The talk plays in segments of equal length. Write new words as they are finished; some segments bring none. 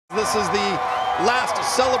This is the last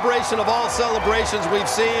celebration of all celebrations we've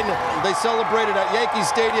seen. They celebrated at Yankee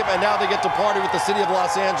Stadium, and now they get to party with the city of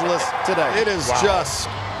Los Angeles today. It is just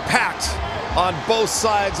packed on both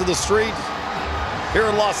sides of the street. Here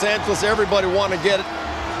in Los Angeles, everybody want to get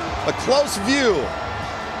a close view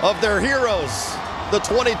of their heroes, the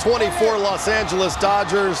 2024 Los Angeles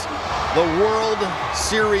Dodgers, the World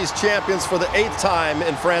Series champions for the 8th time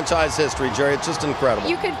in franchise history. Jerry, it's just incredible.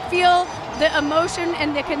 You could feel the emotion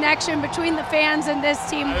and the connection between the fans and this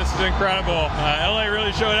team. This is incredible. LA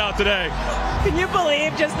really showed out today. Can you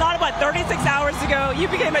believe just not about 36 hours ago, you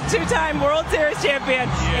became a 2-time World Series champion,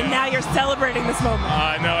 and now you're celebrating this moment?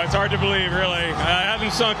 I know, it's hard to believe, really. I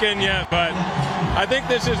haven't sunk in yet, but I think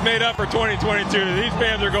this is made up for 2022. These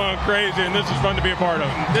fans are going crazy, and this is fun to be a part of.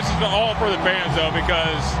 This is all for the fans, though,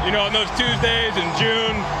 because, you know, on those Tuesdays in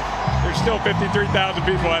June, there's still 53,000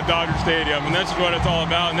 people at Dodger Stadium, and this is what it's all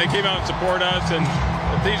about. And they came out and support us, and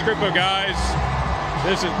these group of guys,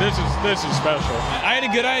 this is special. I had a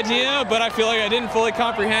good idea, but I feel like I didn't fully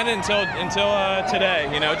comprehend it until today.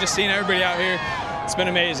 You know, just seeing everybody out here, it's been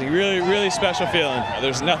amazing. Really, really special feeling.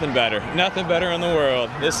 There's nothing better in the world.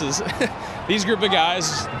 This is these group of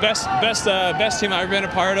guys, best team I've ever been a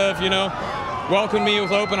part of. You know, welcomed me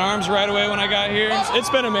with open arms right away when I got here. It's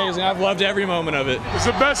been amazing. I've loved every moment of it. It's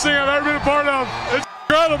the best thing I've ever been a part of. It's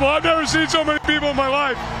incredible. I've never seen so many people in my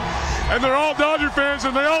life. And they're all Dodger fans,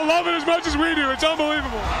 and they all love it as much as we do. It's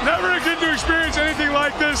unbelievable. Never get to experience anything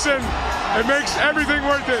like this, and it makes everything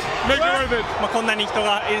worth it.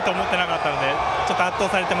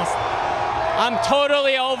 I'm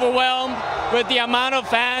totally overwhelmed with the amount of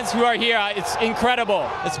fans who are here. It's incredible.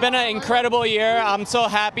 It's been an incredible year. I'm so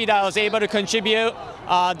happy that I was able to contribute.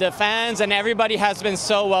 The fans and everybody has been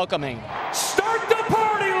so welcoming. Start the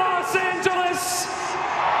party, Los Angeles!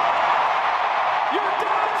 Your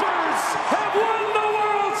Dodgers have won the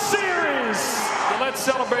World Series! Let's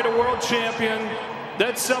celebrate a world champion.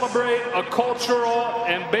 Let's celebrate a cultural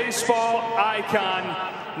and baseball icon.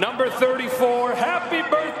 Number 34, happy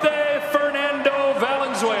birthday, Fernando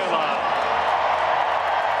Valenzuela.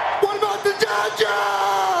 What about the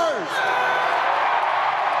Dodgers?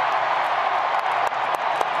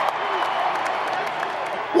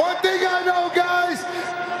 One thing I know, guys,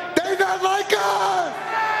 they're not like us.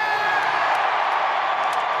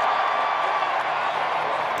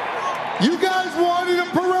 You guys wanted a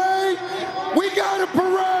parade? We got a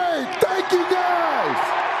parade. Thank you, guys.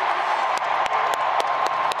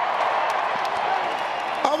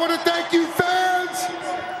 I want to thank you, fans.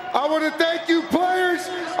 I want to thank you, players.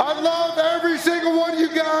 I love every single one of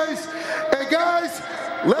you guys. And guys,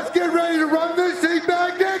 let's get ready to run this thing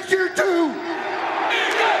back next year, too.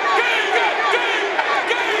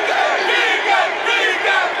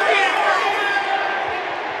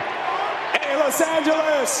 Hey, Los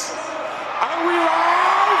Angeles, are we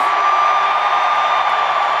live?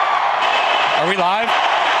 Are we live?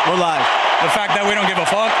 We're live. The fact that we don't give a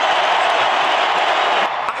fuck.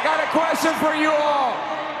 I got a question for you all.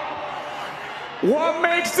 What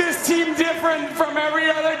makes this team different from every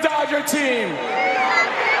other Dodger team?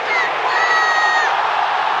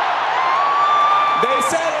 They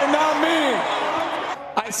said it, not me.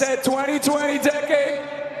 I said 2020 decade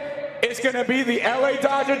is going to be the LA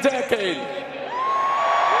Dodger decade.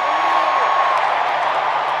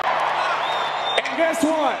 And guess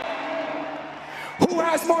what? Who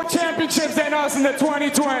has more championships than us in the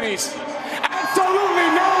 2020s? Absolutely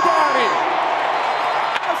nobody.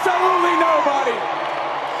 Absolutely nobody.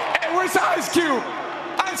 Hey, where's Ice Cube?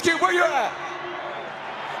 Ice Cube, where you at?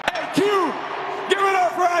 Hey, Cube, give it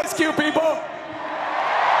up for Ice Cube, people.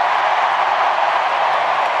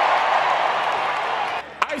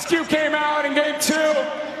 Ice Cube came out in game 2.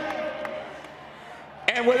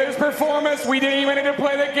 And with his performance, we didn't even need to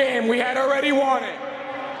play the game. We had already won it.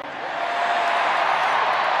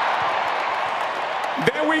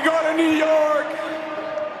 Then we go to New York.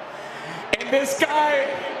 And this guy,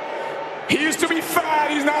 he used to be fat.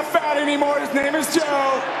 He's not fat anymore. His name is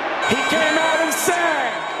Joe. He came out and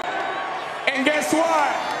sang. And guess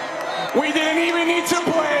what? We didn't even need to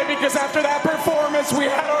play because after that performance, we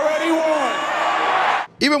had already won.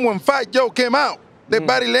 Even when Fat Joe came out, the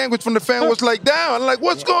body language from the fan was like down. I'm like,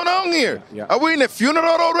 what's going on here? Are we in a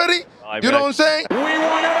funeral already? You know what I'm saying? We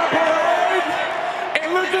wanted a parade,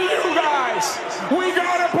 and look at you guys. We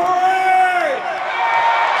got a parade.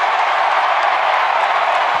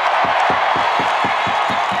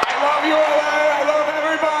 I love you, LA. I love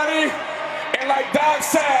everybody. And like Doc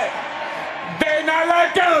said, they're not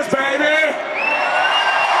like us, baby.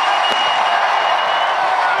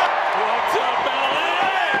 What's up,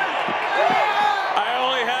 LA? I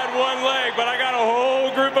only had one leg, but I got a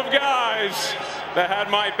whole group of guys that had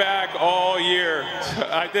my back all year.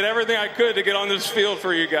 I did everything I could to get on this field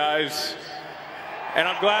for you guys. And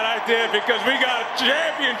I'm glad I did, because we got a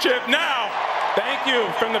championship now. Thank you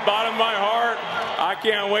from the bottom of my heart. I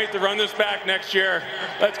can't wait to run this back next year.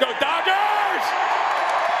 Let's go Dodgers!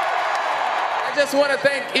 I just want to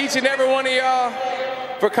thank each and every one of y'all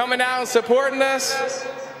for coming out and supporting us.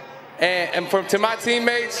 And to my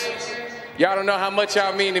teammates, y'all don't know how much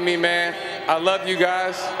y'all mean to me, man. I love you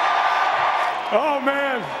guys. Oh,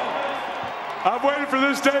 man. I've waited for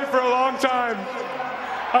this day for a long time.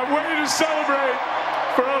 I've waited to celebrate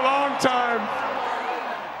for a long time.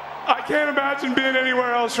 I can't imagine being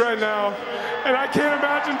anywhere else right now. And I can't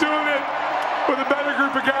imagine doing it with a better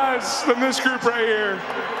group of guys than this group right here.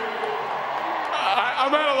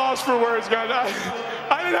 I'm at a loss for words, guys.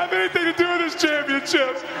 I didn't have anything to do with this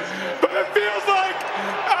championship, but it feels like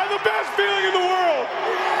I have the best feeling in the world.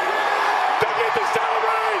 To get to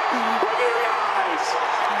celebrate with you guys.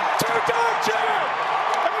 Two-time champ,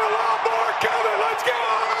 and a lot more coming. Let's go!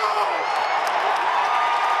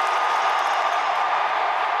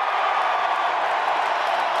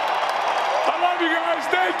 I love you guys.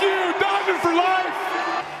 Thank you. Dodger for life.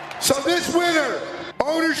 So this winter,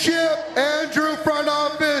 ownership, Andrew, front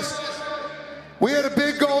office, we had a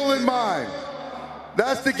big goal in mind.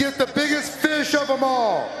 That's to get the biggest fish of them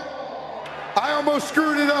all. I almost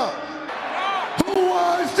screwed it up. Who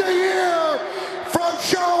wants to hear from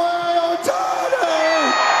Shohei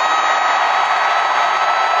Ohtani?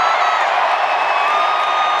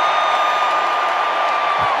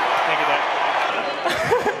 Thank you, Dad.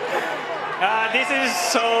 This is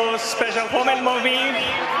so special moment for me.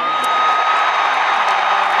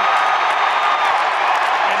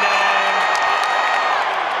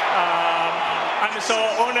 I'm so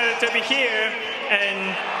honored to be here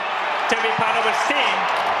and to be part of this team.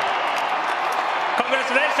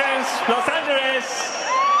 Congratulations, Los Angeles.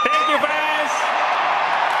 Thank you, fans.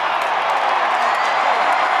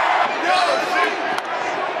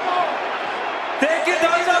 Thank you,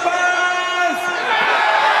 Dodger fans.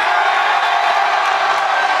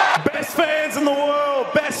 Best fans in the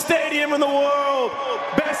world, best stadium in the world,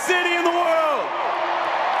 best city in the world.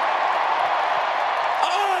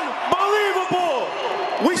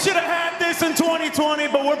 We should have had this in 2020,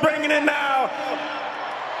 but we're bringing it now.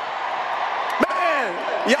 Man,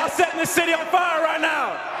 y'all setting the city on fire right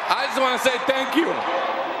now. I just want to say thank you.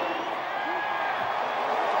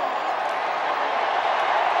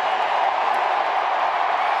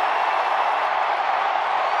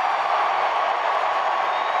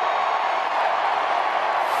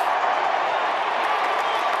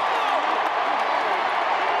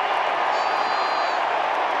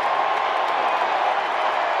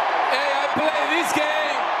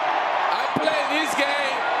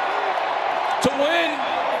 To win,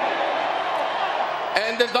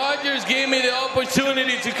 and the Dodgers gave me the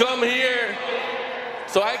opportunity to come here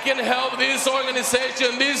so I can help this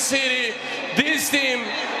organization, this city, this team,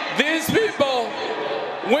 these people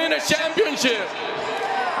win a championship.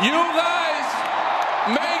 You guys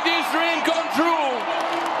make this dream come true.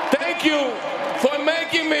 Thank you for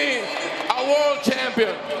making me a world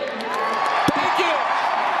champion.